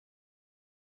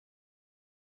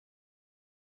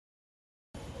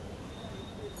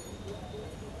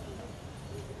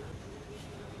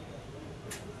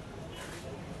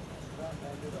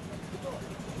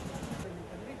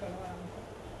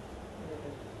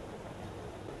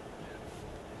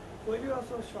कोई भी आप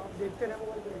शॉप देखते रहे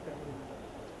मोबाइल पे देखते रहे।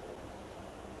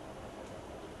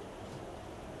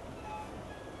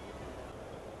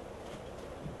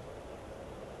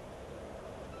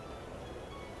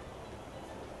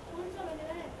 कौन सा बज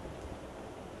रहा है?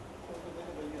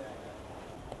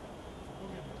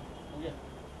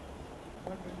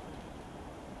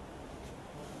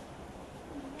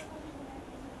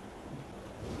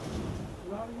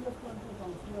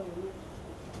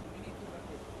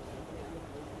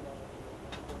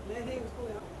 नहीं उसको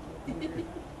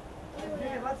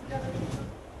बाद से क्या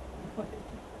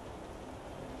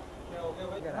हो गया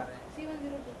भाई?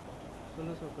 3102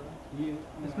 1600 का ये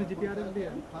इसमें GPRS भी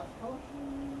है।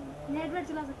 नेटवर्क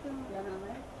चला सकते हो। क्या नाम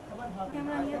है?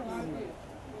 कैमरा लिया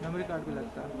मेमोरी कार्ड भी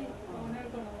लगता है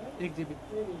 1 GB।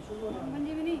 1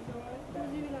 GB नहीं 2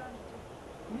 GB लगा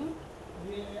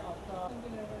ये आपका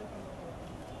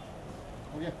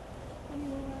हो गया। नहीं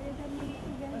होगा इधर नहीं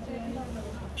बैंक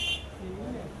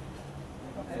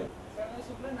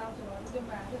शुक्ला नाम सुना जब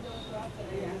मैं आया जब आप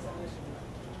चले यहाँ सर्वे शुक्ला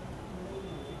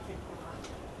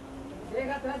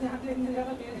देखा था जहाँ पे इतनी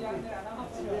ज़्यादा तेज याद नहीं रहा ना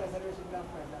सर्वे शुक्ला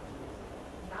पहला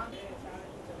नाम अच्छा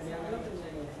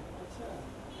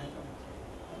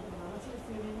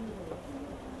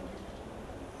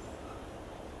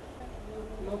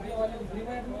नोकिया वाले फ्री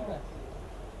में नहीं था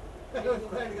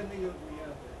उसको ऐड करने की जरूरत नहीं है।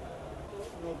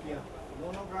 नोकिया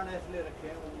दोनों ब्रांड इसलिए रखे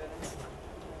हैं बंदे ने।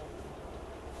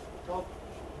 टॉप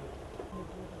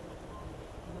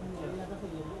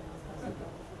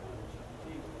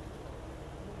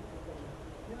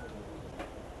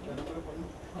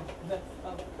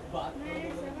बात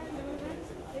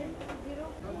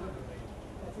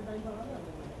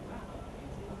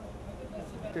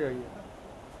चाहिए।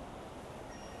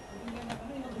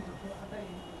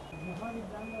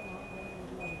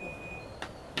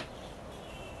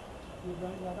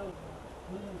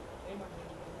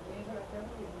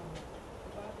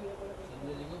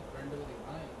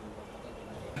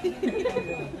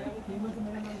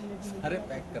 अरे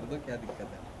पैक कर दो, क्या दिक्कत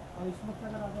है। और इस वक्त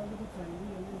अगर आ जाओगे तो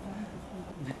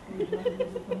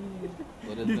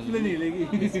डिस्प्ले नहीं हिलेगी।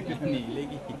 नहीं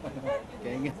हिलेगी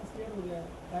कहेंगे।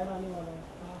 टायर आने वाला है।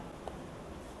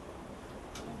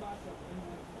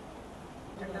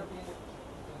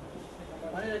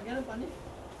 पानी रख गया ना पानी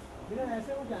बिना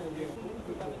ऐसे वो जाने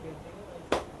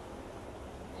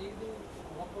एक दो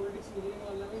पॉलिटिक्स मिलने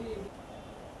वाला है ये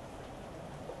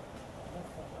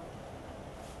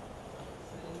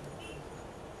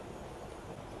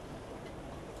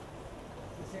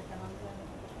सेट का नाम क्या है?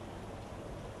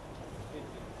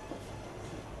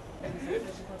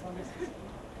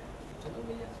 चलो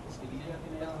भैया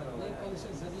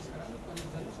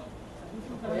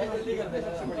जल्दी कर दे।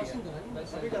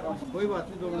 कोई बात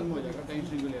नहीं, 2 मिनट में हो जाएगा,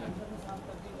 टेंशन क्यों ले रहा है।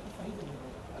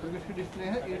 क्योंकि इसकी डिस्प्ले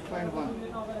है 8.1।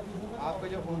 आपका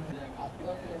जो फोन है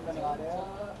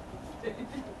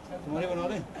तुम्हारे बना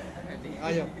दें।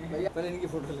 आ जाओ पहले इनकी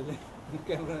फोटो ले लें।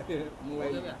 कैमरा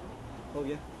मोबाइल हो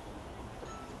गया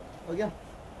हो गया।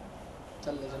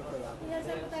 चल ले चल कोई बात ये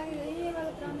सर बता के ये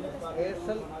वाला काम नहीं।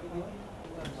 एयरसेल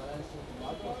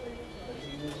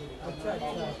अच्छा अच्छा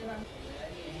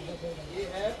ये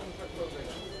है 59 रुपये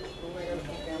का 2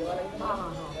 मेगापिक्सल कैमरा है। हाँ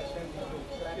हाँ हाँ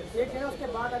एक है ना, उसके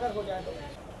बाद अगर हो जाए तो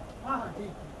हाँ हाँ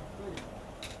ठीक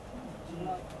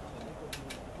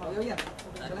भैया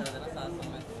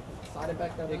सारे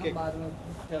पैक कर देना बाद में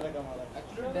ज़्यादा कमा रहा है।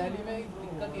 एक्चुअली दिल्ली में एक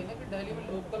दिक्कत ये है कि दिल्ली में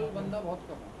लोकल बंदा बहुत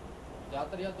कम है,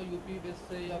 ज़्यादातर या तो यूपी बेस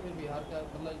से या फिर बिहार का,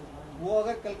 मतलब वो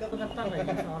अगर कलकत्ता लगता है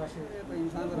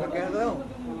इंसान मैं कह रहा हूँ,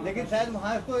 लेकिन शायद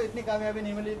वहाँ इसको इतनी कामयाबी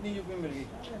नहीं मिली, इतनी यूपी में मिल गई।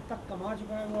 तक कमा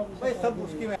चुका है वो भाई सब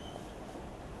उसकी में।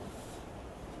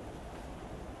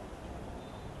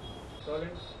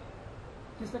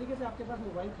 किस तरीके से आपके पास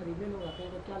मोबाइल खरीदने लोग आते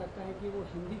हैं तो क्या लगता है कि वो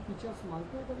हिंदी फीचर्स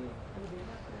मांगते हैं कभी कभी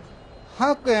देखा है ऐसा?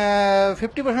 हाँ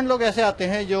 50% लोग ऐसे आते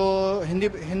हैं जो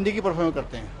हिंदी की परफॉर्म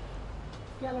करते हैं।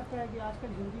 क्या लगता है कि आजकल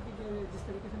हिंदी की जिस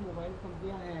तरीके से मोबाइल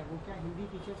कंपनियां हैं वो क्या हिंदी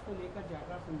फीचर्स को लेकर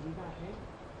ज़्यादा संजीदा है?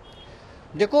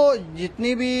 देखो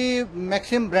जितनी भी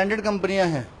मैक्सिमम ब्रांडेड कंपनियां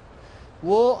हैं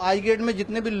वो आज की डेट में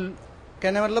जितने भी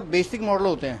कहने मतलब बेसिक मॉडल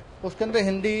होते हैं उसके अंदर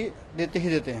हिंदी देते ही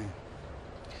देते हैं,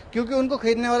 क्योंकि उनको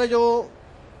खरीदने वाला जो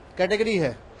कैटेगरी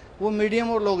है वो मीडियम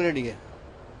और लो ग्रेड ही है।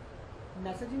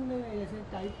 मैसेजिंग में जैसे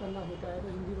टाइप करना होता है तो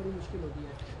हिंदी बड़ी मुश्किल होती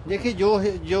है। देखिए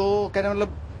जो कहने मतलब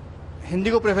हिंदी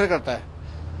को प्रेफर करता है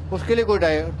उसके लिए कोई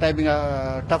टाइपिंग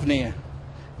टफ नहीं है।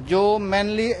 जो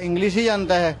मेनली इंग्लिश ही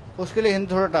जानता है उसके लिए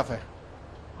हिंदी थोड़ा टफ है।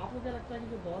 आपको क्या लगता है कि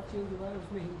जो दौर चेंज हुआ है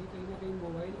उसमें हिंदी कहीं ना कहीं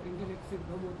मोबाइल और इंटरनेट से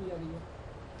कम होती जा रही है?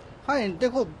 हाँ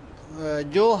देखो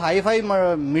जो हाई फाई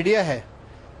मीडिया है,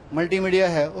 मल्टीमीडिया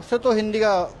है, उससे तो हिंदी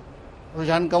का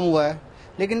रुझान कम हुआ है,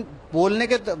 लेकिन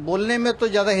बोलने में तो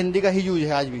ज़्यादा हिंदी का ही यूज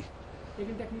है आज भी।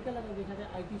 लेकिन टेक्निकल अगर देखा जाए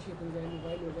आईटी क्षेत्र में जाए,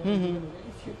 मोबाइल हो जाए, हो जाए,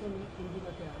 इस क्षेत्र में हिंदी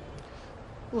का क्या है?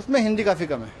 उसमें हिंदी काफ़ी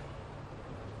कम है,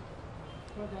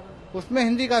 थोड़ा ज़्यादा उसमें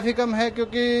हिंदी काफ़ी कम है,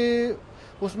 क्योंकि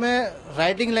उसमें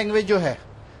राइटिंग लैंग्वेज जो है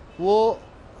वो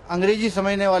अंग्रेजी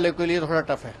समझने वाले के लिए थोड़ा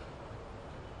टफ है।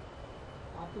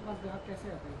 आपके पास ग्राहक कैसे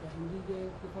आते हैं? क्या हिंदी के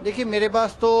prefer- देखिए मेरे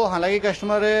पास तो हालांकि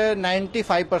कस्टमर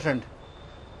 95%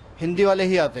 हिंदी वाले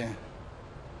ही आते हैं,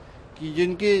 कि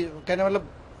जिनकी कहने मतलब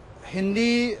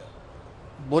हिंदी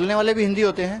बोलने वाले भी हिंदी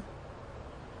होते हैं,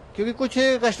 क्योंकि कुछ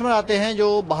कस्टमर आते हैं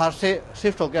जो बाहर से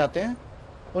शिफ्ट होके आते हैं,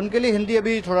 उनके लिए हिंदी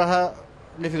अभी थोड़ा सा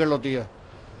डिफ़िकल्ट होती है।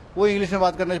 वो इंग्लिश में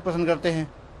बात करना पसंद करते हैं,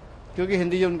 क्योंकि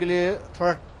हिंदी जो उनके लिए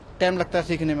थोड़ा टाइम लगता है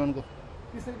सीखने में उनको।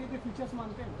 किस तरीके के फीचर्स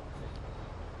मांगते हैं?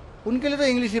 उनके लिए तो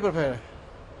इंग्लिश ही प्रेफर है।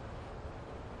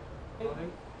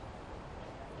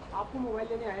 आपको मोबाइल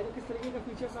लेने आए तो किस तरीके के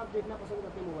फीचर्स आप देखना पसंद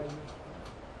करते हैं मोबाइल में?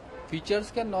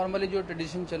 फीचर्स क्या, नॉर्मली जो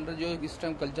ट्रेडिशन चल रहा है, जो इस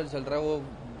टाइम कल्चर चल रहा है, वो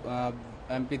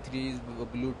MP3,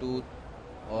 ब्लूटूथ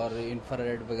और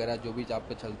इंफ्रारेड वगैरह जो भी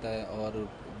आपका चलता है, और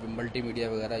मल्टीमीडिया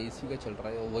वगैरह इसी का चल रहा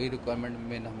है, वही रिक्वायरमेंट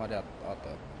में हमारे आता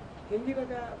है। हिंदी का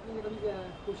क्या आपने कभी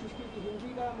कोशिश की कि हिंदी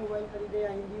का मोबाइल खरीदे या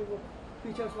हिंदी वो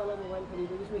फीचर्स वाला मोबाइल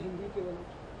खरीदे जिसमें हिंदी केवल हो?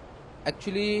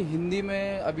 एक्चुअली हिंदी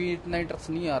में अभी इतना इंटरेस्ट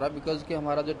नहीं आ रहा, बिकॉज कि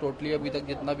हमारा जो टोटली अभी तक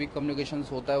जितना भी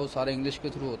कम्युनिकेशंस होता है वो सारा इंग्लिश के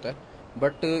थ्रू होता है।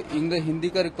 बट हिंदी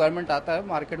का रिक्वायरमेंट आता है,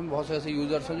 मार्केट में बहुत से ऐसे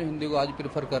यूजर्स हैं जो हिंदी को आज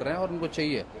प्रेफर कर रहे हैं और उनको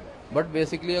चाहिए। बट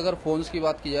बेसिकली अगर फ़ोन्स की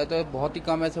बात की जाए तो बहुत ही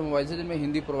कम ऐसे मोबाइल हैं जिनमें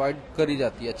हिंदी प्रोवाइड करी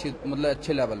जाती है अच्छी, मतलब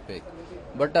अच्छे लेवल पे।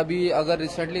 बट अभी अगर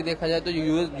रिसेंटली देखा जाए तो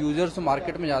यूजर्स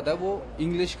मार्केट में ज़्यादा है वो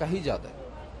इंग्लिश का ही ज़्यादा है।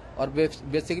 और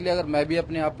बेसिकली अगर मैं भी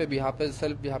अपने आप पे बिहार पे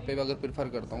सेल्फ बिहार पे अगर प्रेफर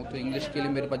करता हूँ तो इंग्लिश के लिए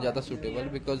मेरे पास ज़्यादा सूटेबल,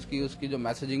 बिकॉज की उसकी जो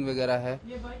मैसेजिंग वगैरह है,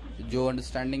 जो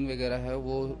अंडरस्टैंडिंग वगैरह है,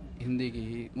 वो हिंदी की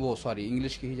ही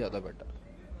इंग्लिश की ही ज़्यादा बेटर।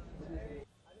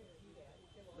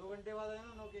 2 घंटे बाद है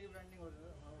ना नोकिया की ब्रांडिंग हो जाएगी।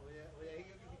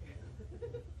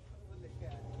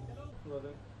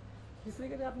 जिस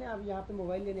तरीके से आपने आप यहाँ पे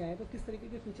मोबाइल लेने आए तो किस तरीके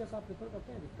के फीचर्स आप प्रेफर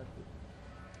करते हैं अधिकतर?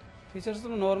 फीचर्स तो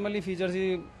नॉर्मली फीचर्स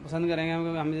ही पसंद करेंगे,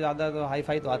 हमें ज़्यादा तो हाई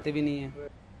फाई तो आते भी नहीं है।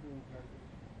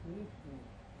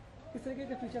 किस तरीके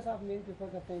के फीचर्स आप मेन प्रेफर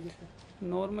करते हैं जिससे?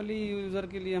 नॉर्मली यूज़र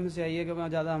के लिए हमें चाहिए कि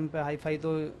ज़्यादा हम पे हाई फाई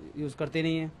तो यूज़ करते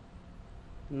नहीं है।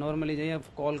 नॉर्मली चाहिए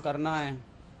कॉल करना है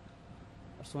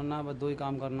और सुनना, बस 2 ही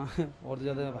काम करना है, और तो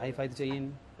ज़्यादा हाई फाई तो चाहिए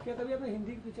नहीं। क्या कभी आपने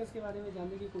हिंदी के फीचर्स के बारे में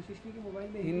जानने की कोशिश की कि मोबाइल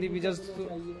में हिंदी फीचर्स होना तो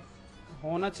चाहिए?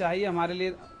 होना चाहिए हमारे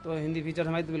लिए, तो हिंदी फीचर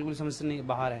हमारी तो बिल्कुल समझ से नहीं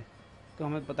बाहर है, तो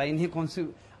हमें पता ही नहीं कौन सी।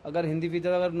 अगर हिंदी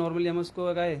फीचर अगर नॉर्मली हम उसको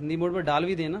अगर हिंदी मोड पर डाल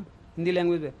भी दें ना, हिंदी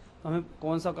लैंग्वेज पे, तो हमें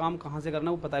कौन सा काम कहाँ से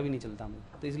करना वो पता भी नहीं चलता हमें।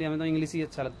 तो इसलिए हमें तो इंग्लिश ही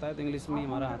अच्छा लगता है, तो इंग्लिश में ही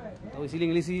हमारा हाथ है, तो इसीलिए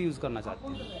इंग्लिश ही यूज़ करना चाहते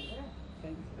हैं।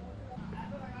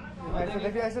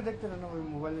 ऐसे देखते रहना,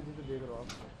 मोबाइल में जिसे देख रहे हो आप।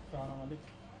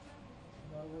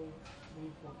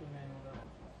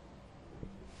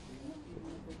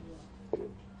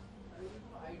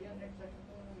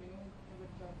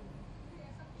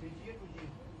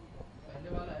 पहले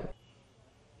वाला है।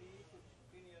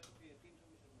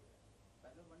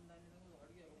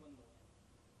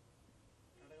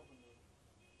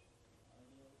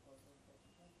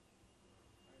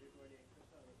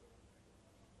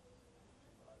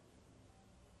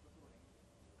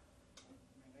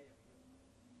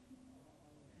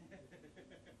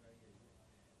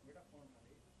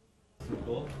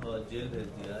 को जेल भेज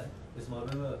दिया है। इस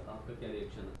मामले में आपका क्या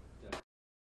रिएक्शन है?